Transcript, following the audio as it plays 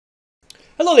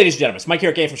Hello ladies and gentlemen, it's Mike here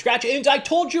at Game From Scratch, and I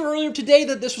told you earlier today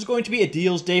that this was going to be a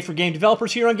deals day for game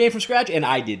developers here on Game From Scratch, and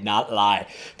I did not lie.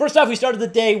 First off, we started the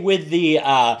day with the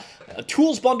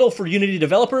tools bundle for Unity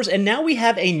developers, and now we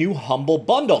have a new Humble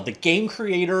bundle, the Game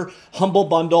Creator Humble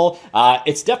bundle.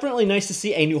 It's definitely nice to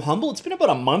see a new Humble. It's been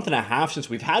about a month and a half since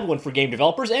we've had one for game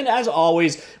developers, and as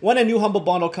always, when a new Humble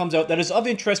bundle comes out that is of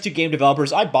interest to game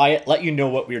developers, I buy it, let you know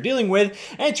what we're dealing with,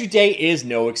 and today is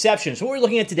no exception. So what we're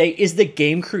looking at today is the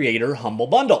Game Creator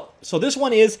Humble bundle. So this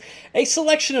one is a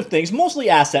selection of things, mostly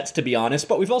assets to be honest,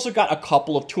 but we've also got a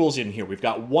couple of tools in here. We've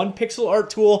got one pixel art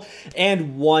tool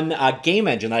and one game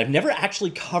engine that I've never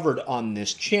actually covered on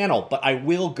this channel, but I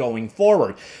will going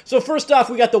forward. So first off,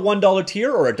 we got the $1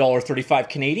 tier, or $1.35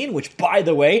 Canadian, which by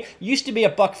the way, used to be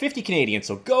 $1.50 Canadian,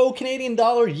 so go Canadian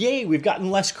dollar, yay, we've gotten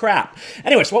less crap.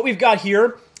 Anyway, so what we've got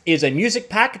here is a music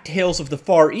pack, Tales of the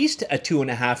Far East, a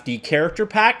 2.5D character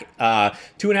pack,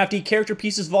 2.5D character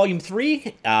pieces volume 3.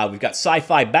 We've got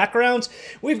sci-fi backgrounds.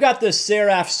 We've got the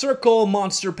Seraph Circle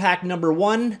monster pack number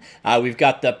 1. We've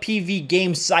got the PV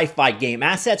Games sci-fi game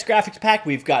assets graphics pack.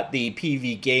 We've got the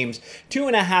PV Games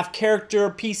 2.5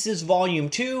 character pieces volume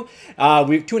 2.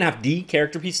 We've 2.5D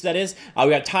character pieces, that is.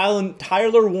 We got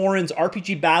Tyler Warren's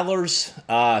RPG Battlers,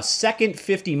 second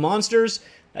 50 monsters.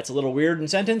 That's a little weird in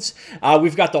sentence.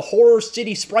 We've got the Horror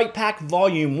City Sprite Pack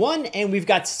Volume 1, and we've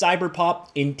got Cyberpop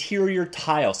Interior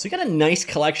Tiles. So you got a nice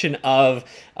collection of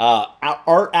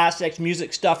art assets,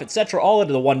 music stuff, etc., all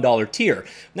into the $1 tier.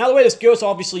 Now the way this goes,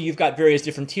 obviously you've got various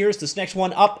different tiers. This next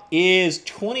one up is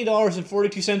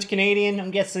 $20.42 Canadian.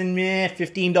 I'm guessing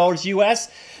 $15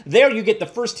 US. There you get the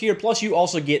first tier, plus you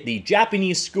also get the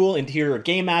Japanese School Interior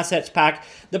Game Assets Pack,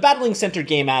 the Battling Center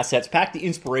Game Assets Pack, the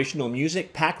Inspirational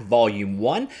Music Pack Volume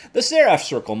 1, the Seraph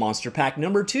Circle Monster Pack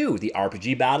number 2, the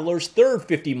RPG Battlers third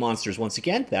 50 monsters. Once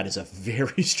again, that is a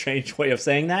very strange way of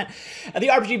saying that. The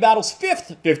RPG Battles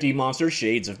fifth 50 monsters,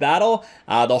 Shades of Battle,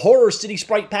 the Horror City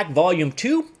Sprite Pack Volume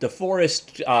 2, the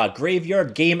Forest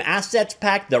Graveyard Game Assets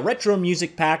Pack, the Retro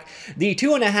Music Pack, the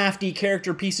 2.5D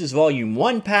Character Pieces Volume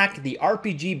 1 Pack, the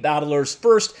RPG Battlers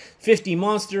first 50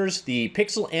 monsters, the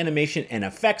Pixel Animation and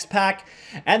Effects Pack,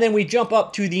 and then we jump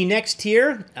up to the next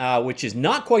tier, which is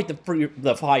not quite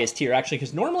the highest tier actually,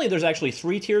 because normally there's actually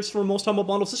 3 tiers for most Humble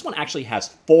bundles. This one actually has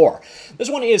 4. This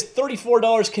one is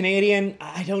 $34 Canadian.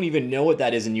 I don't even know what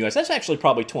that is in US. That's actually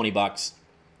probably 20 bucks.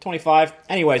 25.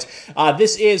 Anyways,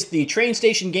 this is the Train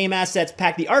Station Game Assets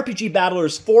Pack, the RPG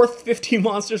Battlers 4th 50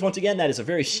 monsters. Once again, that is a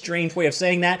very strange way of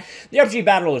saying that. The RPG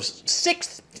Battlers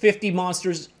 6th 50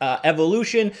 monsters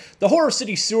evolution, the Horror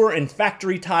City Sewer and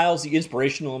Factory Tiles, the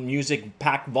Inspirational Music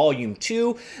Pack Volume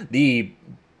 2, the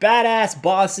Badass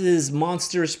Bosses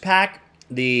Monsters Pack,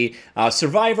 the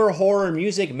Survivor Horror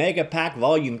Music Mega Pack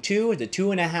Volume 2, the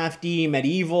 2.5D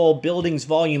Medieval Buildings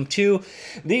Volume 2,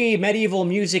 the Medieval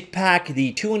Music Pack,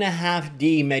 the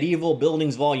 2.5D Medieval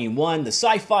Buildings Volume 1, the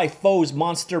Sci-Fi Foes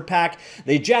Monster Pack,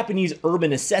 the Japanese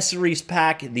Urban Accessories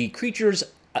Pack, the Creature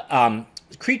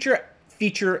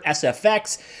Feature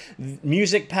SFX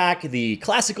Music Pack, the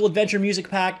Classical Adventure Music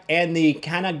Pack, and the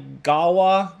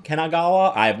Kanagawa,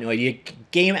 I have no idea,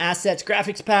 Game Assets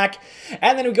Graphics Pack.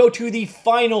 And then we go to the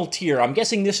final tier. I'm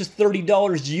guessing this is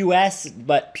 $30 US,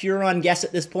 but pure on guess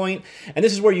at this point. And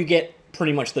this is where you get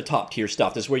pretty much the top tier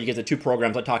stuff. This is where you get the 2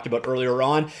 programs I talked about earlier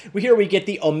on. Here we get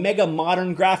the Omega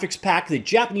Modern Graphics Pack, the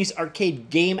Japanese Arcade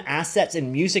Game Assets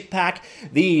and Music Pack,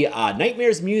 the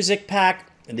Nightmares Music Pack,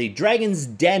 the Dragon's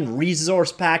Den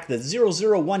Resource Pack, the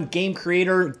 001 Game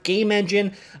Creator Game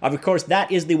Engine. Of course, that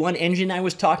is the one engine I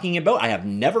was talking about. I have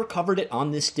never covered it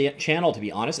on this channel, to be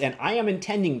honest, and I am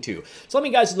intending to. So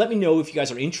let me know if you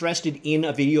guys are interested in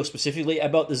a video specifically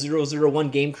about the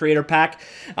 001 Game Creator Pack.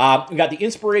 We got the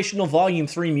Inspirational Volume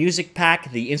 3 Music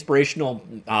Pack, the Inspirational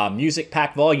Music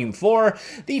Pack Volume 4,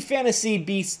 the Fantasy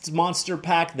Beasts Monster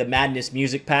Pack, the Madness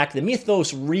Music Pack, the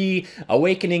Mythos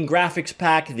Reawakening Graphics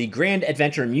Pack, the Grand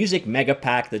Adventure Music Mega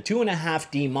Pack, the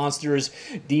 2.5D Monsters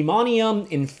Demonium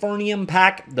Infernium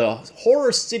Pack, the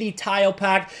Horror City Tile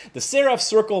Pack, the Seraph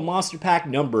Circle Monster Pack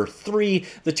number 3,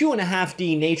 the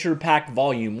 2.5D Nature Pack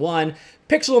Volume 1,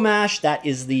 PixelMash, that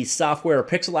is the software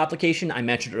pixel application I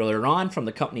mentioned earlier on from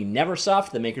the company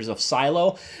Neversoft, the makers of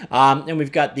Silo. And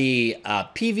we've got the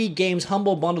PV Games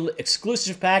Humble Bundle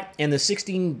Exclusive Pack and the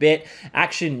 16-bit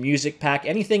Action Music Pack.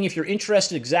 Anything, if you're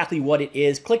interested exactly what it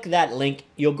is, click that link.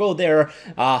 You'll go there.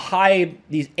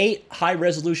 These 8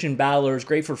 high-resolution battlers,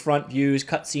 great for front views,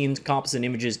 cutscenes, composite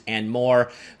images, and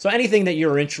more. So anything that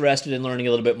you're interested in learning a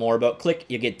little bit more about, click,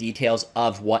 you get details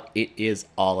of what it is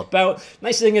all about.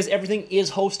 Nice thing is everything is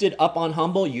hosted up on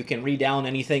Humble. You can read down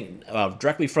anything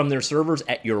directly from their servers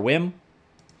at your whim.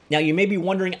 Now, you may be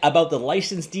wondering about the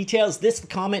license details. This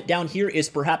comment down here is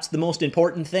perhaps the most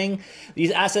important thing.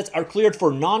 These assets are cleared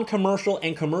for non-commercial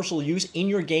and commercial use in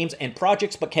your games and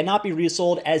projects, but cannot be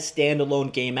resold as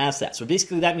standalone game assets. So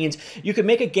basically that means you can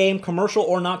make a game, commercial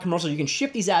or not commercial, you can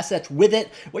ship these assets with it.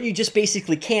 What you just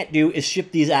basically can't do is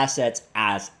ship these assets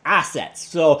as assets.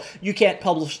 So you can't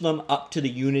publish them up to the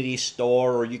Unity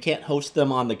store, or you can't host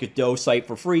them on the Godot site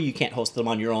for free. You can't host them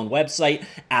on your own website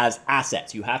as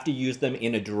assets. You have to use them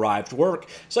in a derived work,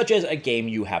 such as a game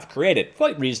you have created.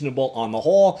 Quite reasonable on the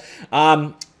whole.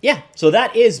 Yeah, so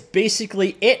that is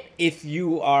basically it. If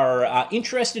you are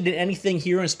interested in anything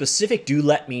here in specific, do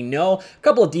let me know. A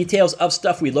couple of details of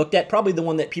stuff we looked at. Probably the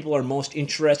one that people are most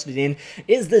interested in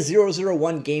is the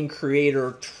 001 Game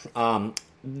Creator.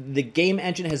 The game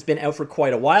engine has been out for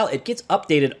quite a while. It gets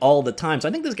updated all the time. So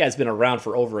I think this guy's been around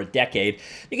for over a decade.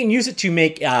 You can use it to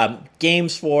make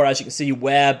games for, as you can see,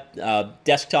 web,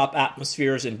 desktop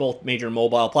atmospheres in both major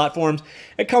mobile platforms.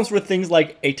 It comes with things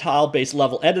like a tile-based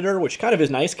level editor, which kind of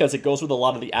is nice because it goes with a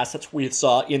lot of the assets we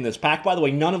saw in this pack. By the way,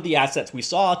 none of the assets we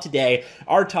saw today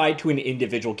are tied to an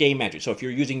individual game engine. So if you're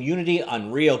using Unity,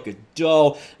 Unreal,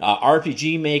 Godot,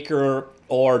 RPG Maker,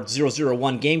 or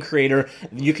 001 Game Creator,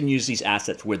 you can use these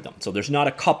assets with them. So there's not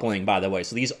a coupling, by the way.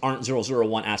 So these aren't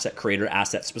 001 Asset Creator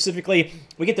assets specifically.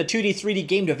 We get the 2D, 3D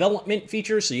game development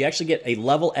features, so you actually get a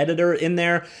level editor in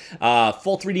there,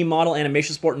 full 3D model,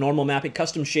 animation support, normal mapping,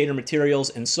 custom shader materials,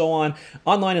 and so on.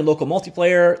 Online and local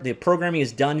multiplayer. The programming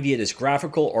is done via this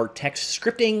graphical or text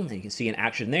scripting. You can see in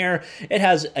action there. It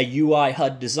has a UI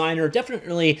HUD designer.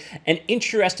 Definitely an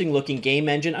interesting looking game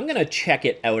engine. I'm going to check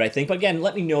it out, I think. But again,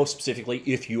 let me know specifically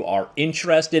if you are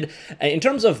interested. In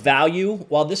terms of value,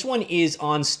 while this one is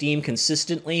on Steam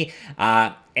consistently,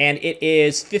 and it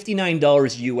is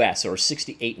 $59 US or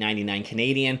 $68.99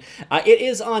 Canadian, it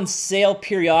is on sale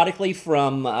periodically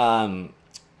from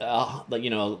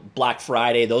Black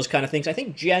Friday, those kind of things. I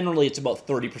think generally it's about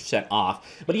 30%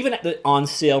 off. But even at the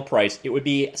on-sale price, it would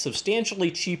be substantially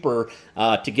cheaper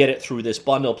to get it through this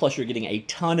bundle. Plus, you're getting a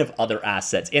ton of other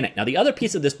assets in it. Now, the other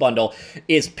piece of this bundle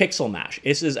is PixelMash.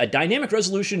 This is a dynamic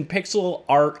resolution pixel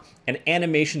art and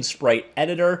animation sprite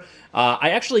editor. I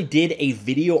actually did a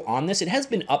video on this. It has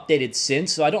been updated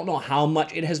since, so I don't know how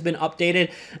much it has been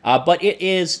updated. But it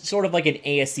is sort of like an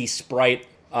ASC sprite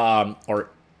or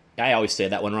I always say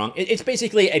that one wrong. It's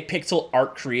basically a pixel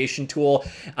art creation tool.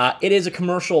 It is a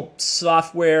commercial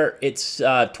software. It's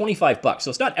 $25,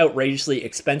 so it's not outrageously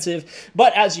expensive.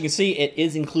 But as you can see, it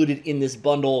is included in this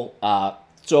bundle.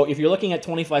 So if you're looking at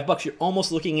 $25, you're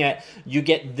almost looking at you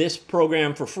get this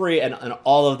program for free and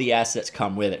all of the assets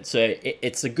come with it. So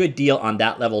it's a good deal on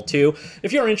that level too.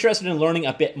 If you're interested in learning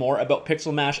a bit more about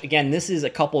PixelMash, again, this is a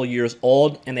couple of years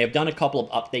old and they have done a couple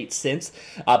of updates since,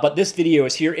 but this video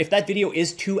is here. If that video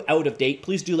is too out of date,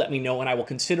 please do let me know and I will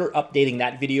consider updating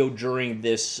that video during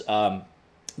this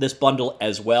this bundle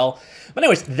as well. But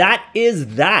anyways, that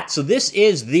is that. So this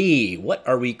is the, what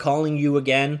are we calling you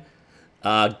again?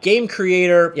 Game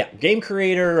Creator,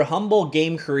 Humble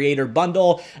Game Creator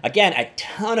bundle. Again, a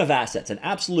ton of assets, an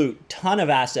absolute ton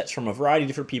of assets from a variety of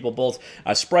different people, both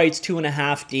sprites,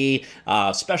 2.5D,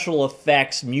 special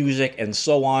effects, music, and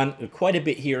so on. Quite a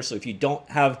bit here, so if you don't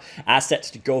have assets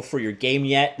to go for your game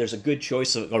yet, there's a good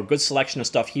choice or a good selection of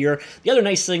stuff here. The other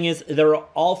nice thing is they're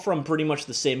all from pretty much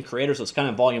the same creator, so it's kind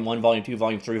of Volume 1, Volume 2,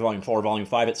 Volume 3, Volume 4, Volume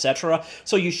 5, etc.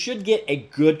 So you should get a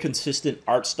good, consistent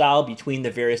art style between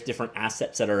the various different assets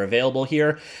that are available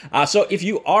here. So if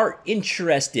you are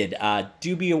interested,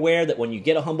 do be aware that when you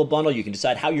get a Humble bundle, you can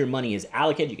decide how your money is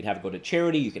allocated. You can have it go to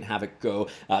charity, you can have it go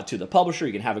to the publisher,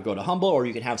 you can have it go to Humble, or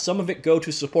you can have some of it go to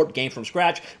support Game From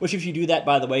Scratch, which if you do that,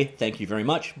 by the way, thank you very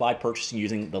much by purchasing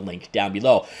using the link down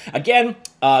below. Again,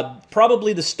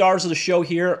 probably the stars of the show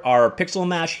here are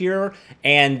PixelMash here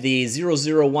and the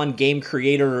 001 Game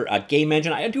Creator game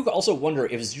engine. I do also wonder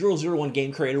if 001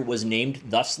 Game Creator was named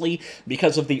thusly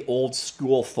because of the old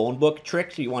school phone book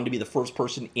trick. You wanted to be the first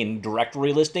person in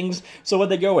directory listings. So what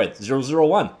they go with?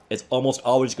 001. It's almost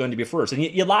always going to be first. And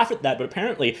you laugh at that, but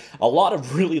apparently a lot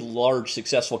of really large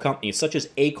successful companies such as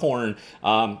Acorn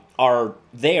are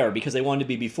there because they wanted to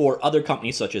be before other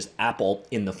companies such as Apple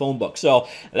in the phone book. So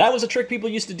that was a trick people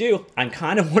used to do. I'm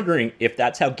kind of wondering if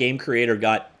that's how Game Creator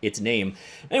got its name.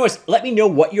 Anyways, let me know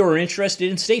what you're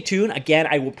interested in. Stay tuned. Again,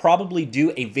 I will probably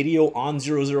do a video on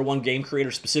 001 Game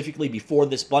Creator specifically before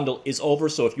this bundle is over,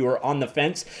 so if you are on the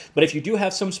fence. But if you do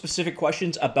have some specific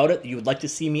questions about it that you would like to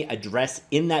see me address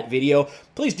in that video,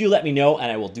 please do let me know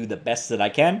and I will do the best that I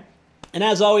can. And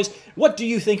as always, what do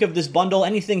you think of this bundle?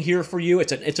 Anything here for you?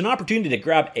 It's an opportunity to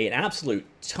grab an absolute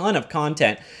ton of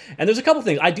content. And there's a couple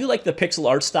things. I do like the pixel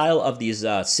art style of these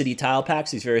city tile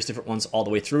packs, these various different ones all the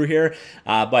way through here.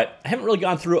 But I haven't really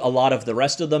gone through a lot of the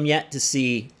rest of them yet to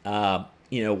see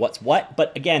you know, what's what.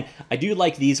 But again, I do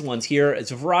like these ones here.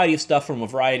 It's a variety of stuff from a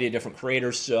variety of different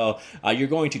creators, so you're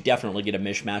going to definitely get a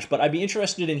mishmash. But I'd be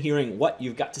interested in hearing what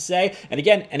you've got to say. And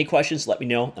again, any questions, let me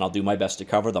know, and I'll do my best to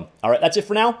cover them. All right, that's it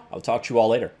for now. I'll talk to you all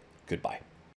later. Goodbye.